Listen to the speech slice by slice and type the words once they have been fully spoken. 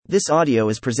This audio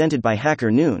is presented by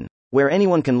Hacker Noon, where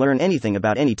anyone can learn anything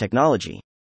about any technology.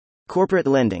 Corporate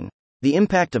Lending: The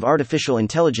Impact of Artificial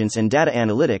Intelligence and Data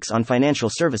Analytics on Financial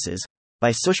Services,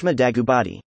 by Sushma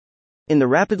Daggubati. In the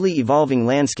rapidly evolving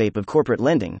landscape of corporate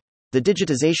lending, the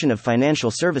digitization of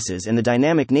financial services and the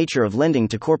dynamic nature of lending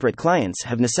to corporate clients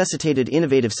have necessitated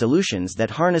innovative solutions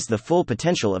that harness the full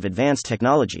potential of advanced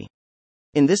technology.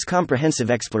 In this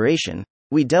comprehensive exploration,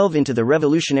 we delve into the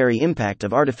revolutionary impact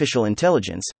of artificial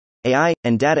intelligence, AI,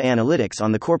 and data analytics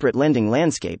on the corporate lending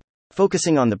landscape,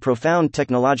 focusing on the profound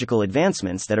technological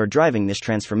advancements that are driving this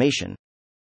transformation.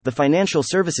 The financial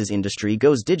services industry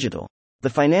goes digital. The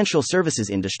financial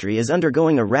services industry is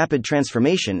undergoing a rapid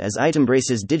transformation as it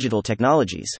embraces digital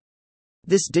technologies.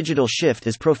 This digital shift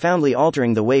is profoundly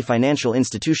altering the way financial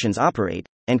institutions operate,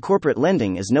 and corporate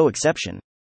lending is no exception.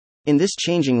 In this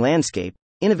changing landscape,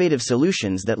 innovative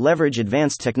solutions that leverage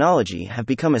advanced technology have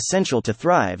become essential to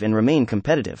thrive and remain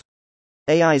competitive.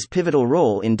 AI's pivotal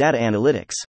role in data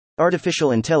analytics.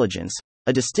 Artificial intelligence,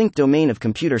 a distinct domain of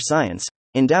computer science,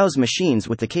 endows machines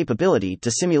with the capability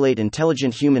to simulate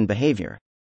intelligent human behavior.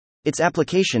 Its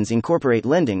applications incorporate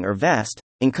lending are vast,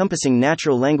 encompassing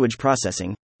natural language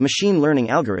processing, machine learning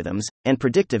algorithms, and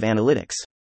predictive analytics.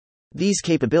 These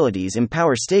capabilities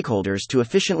empower stakeholders to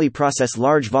efficiently process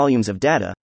large volumes of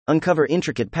data, uncover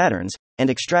intricate patterns,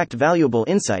 and extract valuable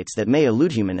insights that may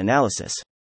elude human analysis.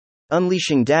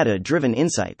 Unleashing data-driven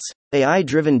insights.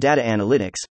 AI-driven data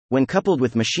analytics, when coupled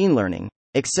with machine learning,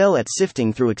 excel at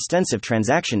sifting through extensive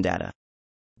transaction data.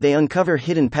 They uncover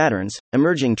hidden patterns,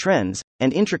 emerging trends,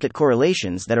 and intricate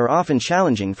correlations that are often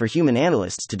challenging for human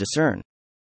analysts to discern.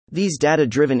 These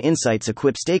data-driven insights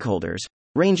equip stakeholders,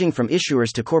 ranging from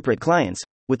issuers to corporate clients,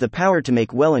 with the power to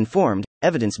make well-informed,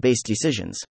 evidence-based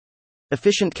decisions.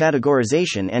 Efficient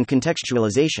categorization and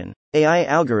contextualization. AI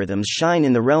algorithms shine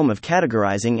in the realm of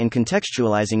categorizing and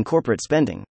contextualizing corporate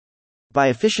spending. By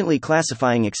efficiently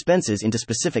classifying expenses into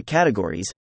specific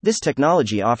categories, this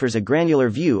technology offers a granular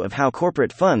view of how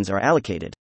corporate funds are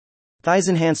allocated. This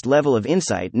enhanced level of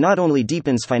insight not only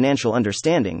deepens financial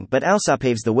understanding but also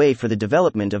paves the way for the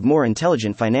development of more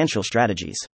intelligent financial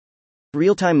strategies.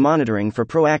 Real-time monitoring for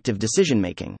proactive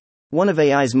decision-making. One of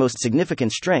AI's most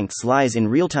significant strengths lies in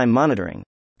real-time monitoring.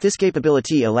 This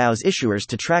capability allows issuers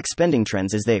to track spending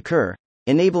trends as they occur,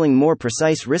 enabling more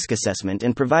precise risk assessment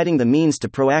and providing the means to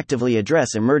proactively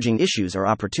address emerging issues or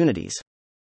opportunities.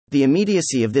 The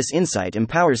immediacy of this insight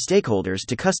empowers stakeholders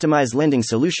to customize lending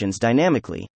solutions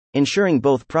dynamically, ensuring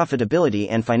both profitability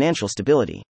and financial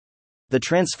stability. The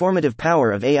transformative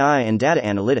power of AI and data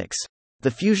analytics.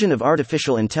 The fusion of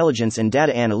artificial intelligence and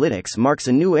data analytics marks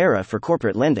a new era for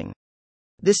corporate lending.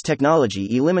 This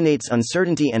technology eliminates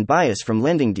uncertainty and bias from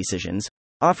lending decisions,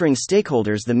 offering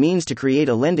stakeholders the means to create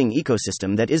a lending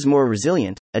ecosystem that is more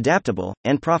resilient, adaptable,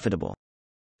 and profitable.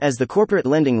 As the corporate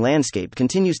lending landscape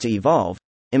continues to evolve,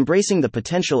 embracing the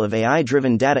potential of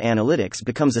AI-driven data analytics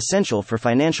becomes essential for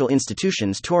financial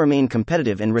institutions to remain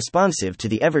competitive and responsive to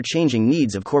the ever-changing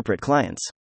needs of corporate clients.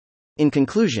 In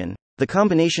conclusion, the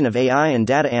combination of AI and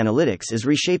data analytics is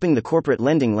reshaping the corporate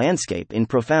lending landscape in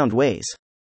profound ways.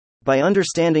 By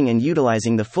understanding and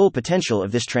utilizing the full potential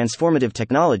of this transformative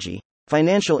technology,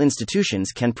 financial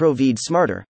institutions can provide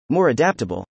smarter, more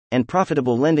adaptable, and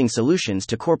profitable lending solutions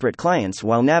to corporate clients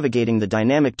while navigating the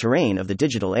dynamic terrain of the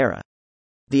digital era.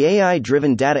 The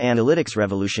AI-driven data analytics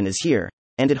revolution is here,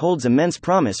 and it holds immense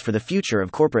promise for the future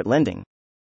of corporate lending.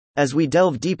 As we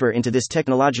delve deeper into this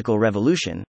technological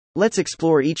revolution, let's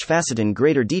explore each facet in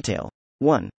greater detail.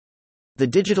 1. The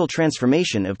digital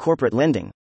transformation of corporate lending.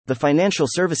 The financial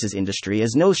services industry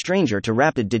is no stranger to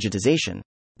rapid digitization.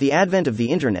 The advent of the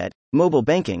internet, mobile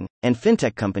banking, and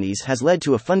fintech companies has led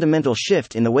to a fundamental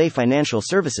shift in the way financial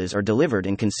services are delivered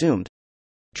and consumed.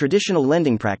 Traditional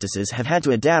lending practices have had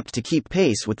to adapt to keep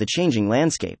pace with the changing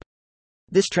landscape.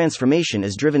 This transformation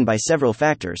is driven by several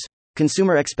factors.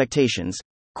 Consumer expectations.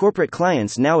 Corporate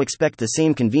clients now expect the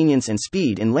same convenience and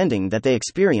speed in lending that they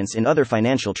experience in other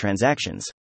financial transactions.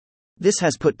 This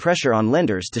has put pressure on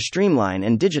lenders to streamline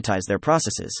and digitize their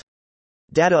processes.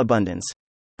 Data abundance.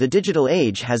 The digital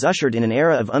age has ushered in an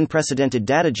era of unprecedented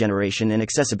data generation and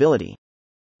accessibility.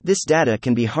 This data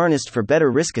can be harnessed for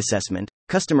better risk assessment,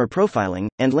 customer profiling,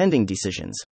 and lending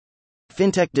decisions.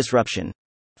 Fintech disruption.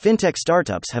 Fintech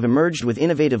startups have emerged with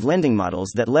innovative lending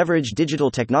models that leverage digital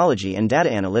technology and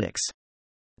data analytics.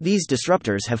 These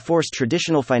disruptors have forced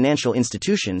traditional financial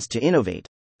institutions to innovate.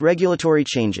 Regulatory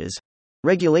changes.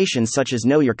 Regulations such as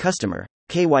Know Your Customer,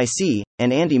 KYC,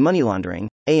 and anti-money laundering,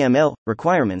 AML,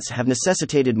 requirements have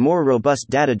necessitated more robust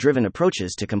data-driven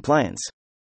approaches to compliance.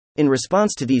 In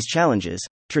response to these challenges,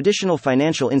 traditional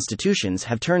financial institutions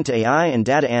have turned to AI and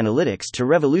data analytics to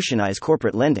revolutionize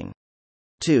corporate lending.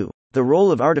 2. The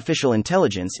role of artificial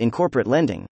intelligence in corporate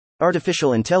lending.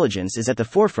 Artificial intelligence is at the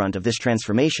forefront of this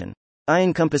transformation. AI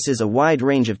encompasses a wide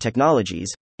range of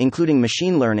technologies, including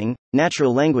machine learning,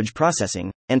 natural language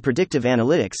processing, and predictive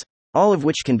analytics, all of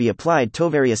which can be applied to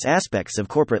various aspects of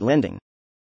corporate lending.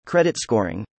 Credit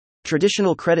scoring.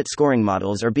 Traditional credit scoring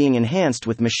models are being enhanced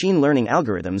with machine learning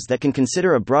algorithms that can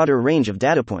consider a broader range of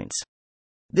data points.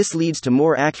 This leads to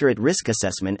more accurate risk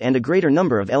assessment and a greater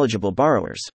number of eligible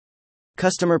borrowers.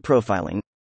 Customer profiling.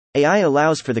 AI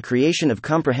allows for the creation of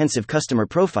comprehensive customer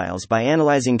profiles by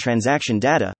analyzing transaction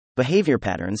data, behavior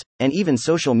patterns, and even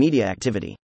social media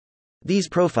activity. These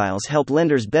profiles help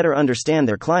lenders better understand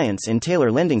their clients and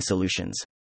tailor lending solutions.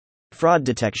 Fraud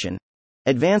detection.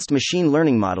 Advanced machine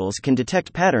learning models can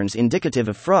detect patterns indicative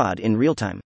of fraud in real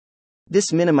time.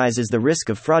 This minimizes the risk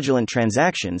of fraudulent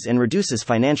transactions and reduces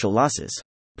financial losses.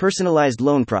 Personalized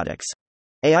loan products.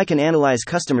 AI can analyze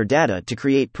customer data to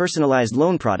create personalized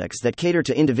loan products that cater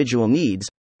to individual needs,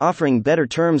 offering better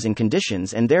terms and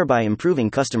conditions and thereby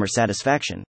improving customer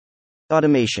satisfaction.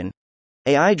 Automation.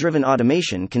 AI-driven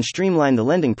automation can streamline the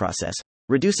lending process,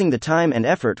 reducing the time and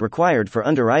effort required for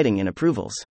underwriting and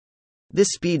approvals. This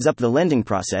speeds up the lending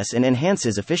process and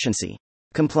enhances efficiency.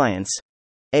 Compliance.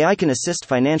 AI can assist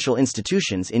financial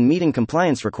institutions in meeting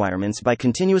compliance requirements by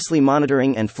continuously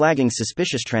monitoring and flagging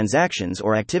suspicious transactions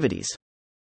or activities.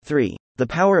 3. The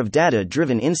power of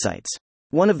data-driven insights.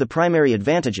 One of the primary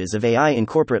advantages of AI in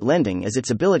corporate lending is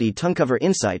its ability to uncover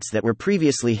insights that were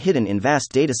previously hidden in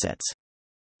vast datasets.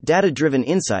 Data-driven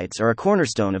insights are a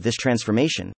cornerstone of this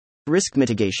transformation. Risk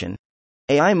mitigation.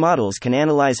 AI models can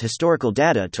analyze historical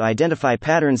data to identify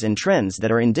patterns and trends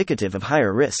that are indicative of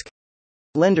higher risk.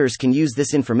 Lenders can use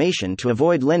this information to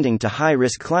avoid lending to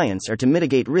high-risk clients or to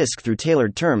mitigate risk through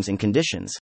tailored terms and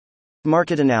conditions.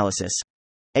 Market analysis.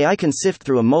 AI can sift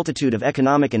through a multitude of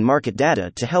economic and market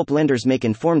data to help lenders make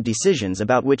informed decisions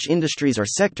about which industries or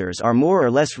sectors are more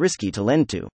or less risky to lend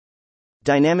to.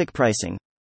 Dynamic pricing.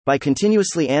 By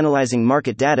continuously analyzing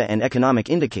market data and economic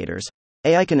indicators,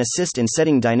 AI can assist in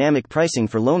setting dynamic pricing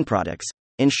for loan products,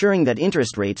 ensuring that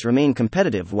interest rates remain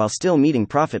competitive while still meeting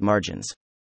profit margins.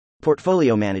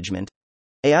 Portfolio management.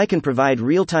 AI can provide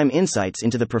real-time insights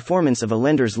into the performance of a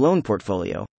lender's loan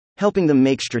portfolio, helping them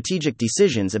make strategic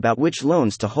decisions about which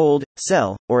loans to hold,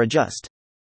 sell, or adjust.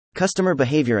 Customer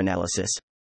behavior analysis.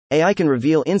 AI can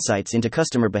reveal insights into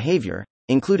customer behavior,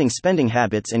 including spending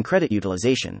habits and credit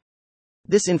utilization.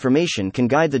 This information can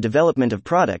guide the development of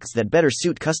products that better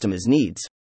suit customers' needs.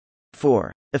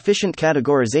 4. Efficient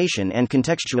categorization and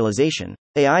contextualization.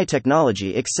 AI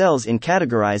technology excels in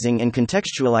categorizing and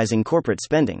contextualizing corporate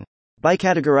spending. By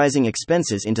categorizing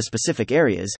expenses into specific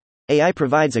areas, AI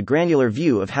provides a granular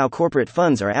view of how corporate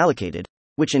funds are allocated,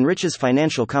 which enriches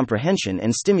financial comprehension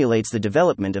and stimulates the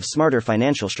development of smarter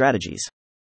financial strategies.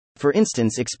 For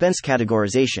instance, expense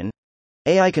categorization.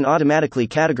 AI can automatically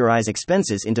categorize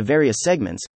expenses into various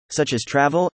segments, such as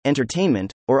travel,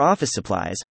 entertainment, or office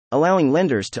supplies, allowing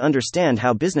lenders to understand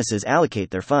how businesses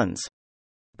allocate their funds.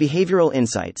 Behavioral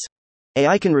insights.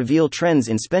 AI can reveal trends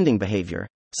in spending behavior,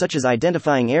 such as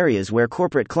identifying areas where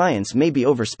corporate clients may be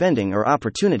overspending or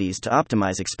opportunities to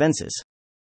optimize expenses.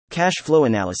 Cash flow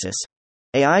analysis.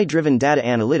 AI-driven data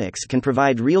analytics can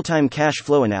provide real-time cash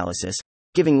flow analysis,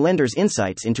 giving lenders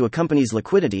insights into a company's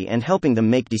liquidity and helping them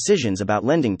make decisions about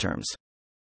lending terms.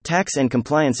 Tax and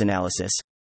compliance analysis.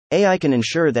 AI can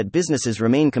ensure that businesses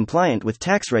remain compliant with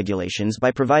tax regulations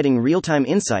by providing real-time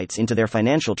insights into their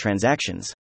financial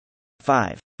transactions.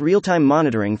 5. Real-time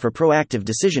monitoring for proactive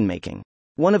decision-making.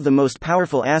 One of the most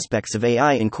powerful aspects of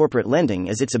AI in corporate lending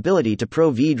is its ability to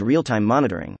provide real-time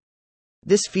monitoring.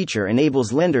 This feature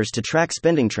enables lenders to track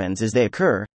spending trends as they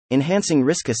occur, enhancing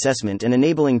risk assessment and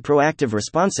enabling proactive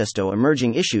responses to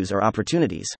emerging issues or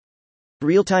opportunities.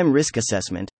 Real-time risk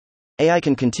assessment. AI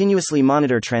can continuously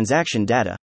monitor transaction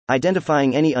data,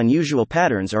 identifying any unusual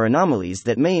patterns or anomalies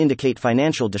that may indicate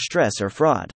financial distress or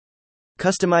fraud.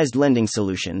 Customized lending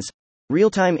solutions.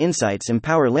 Real-time insights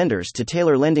empower lenders to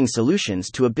tailor lending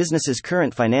solutions to a business's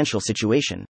current financial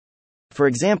situation. For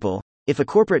example, if a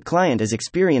corporate client is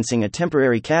experiencing a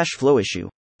temporary cash flow issue,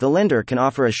 the lender can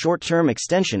offer a short-term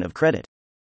extension of credit.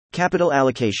 Capital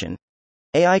allocation.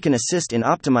 AI can assist in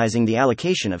optimizing the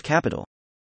allocation of capital.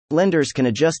 Lenders can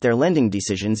adjust their lending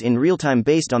decisions in real time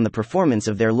based on the performance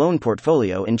of their loan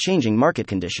portfolio and changing market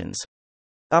conditions.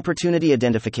 Opportunity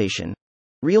identification.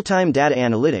 Real-time data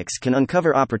analytics can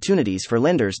uncover opportunities for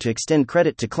lenders to extend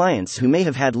credit to clients who may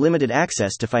have had limited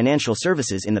access to financial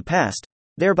services in the past,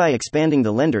 thereby expanding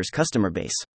the lender's customer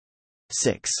base.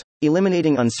 6.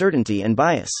 Eliminating uncertainty and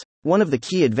bias. One of the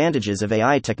key advantages of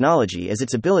AI technology is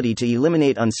its ability to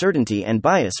eliminate uncertainty and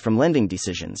bias from lending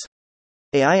decisions.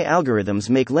 AI algorithms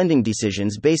make lending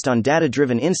decisions based on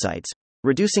data-driven insights,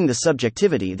 reducing the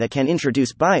subjectivity that can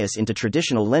introduce bias into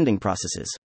traditional lending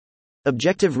processes.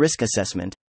 Objective risk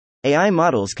assessment. AI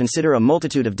models consider a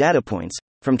multitude of data points,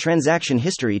 from transaction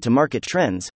history to market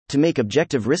trends, to make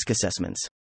objective risk assessments.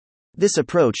 This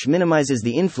approach minimizes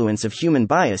the influence of human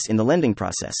bias in the lending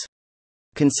process.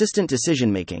 Consistent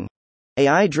decision-making.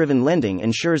 AI-driven lending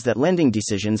ensures that lending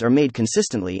decisions are made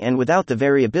consistently and without the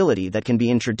variability that can be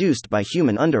introduced by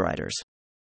human underwriters.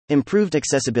 Improved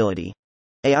accessibility.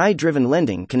 AI-driven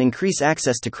lending can increase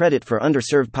access to credit for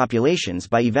underserved populations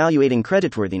by evaluating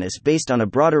creditworthiness based on a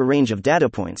broader range of data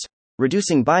points,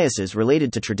 reducing biases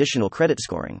related to traditional credit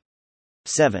scoring.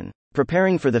 7.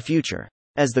 Preparing for the future.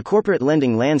 As the corporate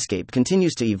lending landscape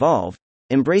continues to evolve,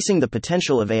 embracing the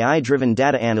potential of AI-driven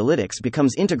data analytics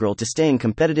becomes integral to staying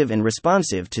competitive and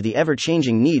responsive to the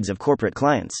ever-changing needs of corporate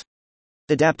clients.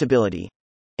 Adaptability.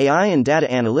 AI and data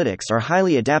analytics are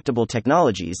highly adaptable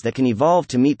technologies that can evolve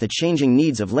to meet the changing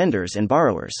needs of lenders and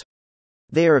borrowers.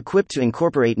 They are equipped to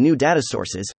incorporate new data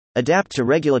sources, adapt to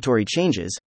regulatory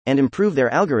changes, and improve their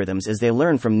algorithms as they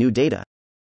learn from new data.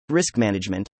 Risk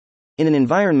management. In an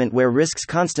environment where risks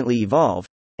constantly evolve,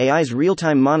 AI's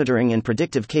real-time monitoring and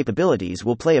predictive capabilities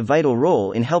will play a vital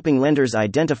role in helping lenders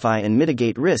identify and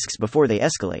mitigate risks before they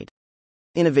escalate.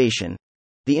 Innovation.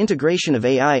 The integration of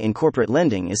AI in corporate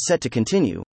lending is set to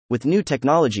continue, with new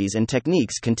technologies and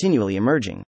techniques continually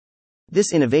emerging.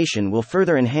 This innovation will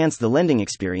further enhance the lending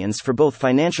experience for both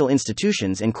financial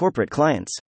institutions and corporate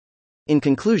clients. In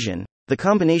conclusion, the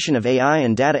combination of AI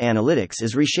and data analytics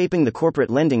is reshaping the corporate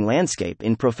lending landscape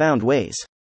in profound ways.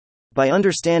 By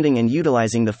understanding and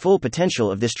utilizing the full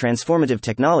potential of this transformative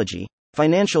technology,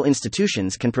 financial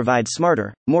institutions can provide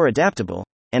smarter, more adaptable,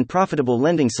 and profitable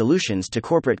lending solutions to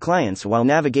corporate clients while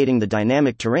navigating the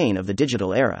dynamic terrain of the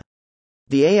digital era.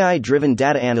 The AI-driven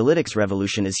data analytics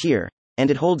revolution is here, and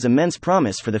it holds immense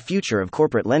promise for the future of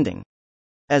corporate lending.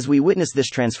 As we witness this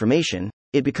transformation,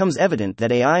 it becomes evident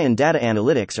that AI and data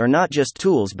analytics are not just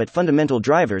tools but fundamental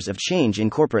drivers of change in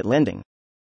corporate lending.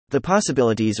 The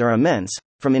possibilities are immense,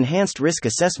 from enhanced risk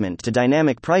assessment to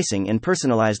dynamic pricing and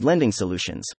personalized lending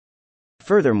solutions.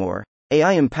 Furthermore,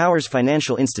 AI empowers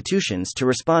financial institutions to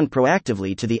respond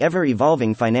proactively to the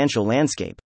ever-evolving financial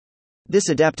landscape. This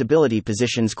adaptability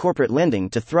positions corporate lending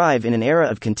to thrive in an era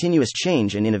of continuous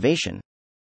change and innovation.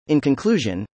 In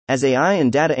conclusion, as AI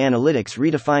and data analytics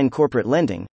redefine corporate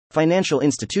lending, financial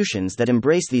institutions that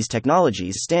embrace these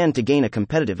technologies stand to gain a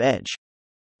competitive edge.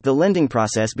 The lending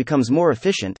process becomes more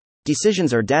efficient,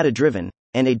 decisions are data-driven,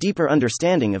 and a deeper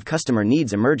understanding of customer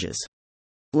needs emerges.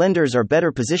 Lenders are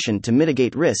better positioned to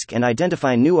mitigate risk and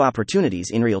identify new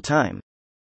opportunities in real time.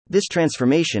 This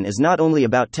transformation is not only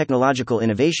about technological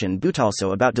innovation but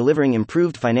also about delivering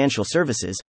improved financial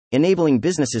services, enabling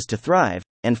businesses to thrive,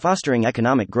 and fostering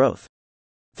economic growth.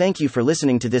 Thank you for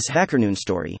listening to this HackerNoon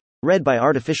story, read by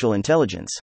Artificial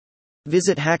Intelligence.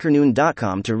 Visit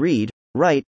hackernoon.com to read,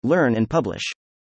 write, learn, and publish.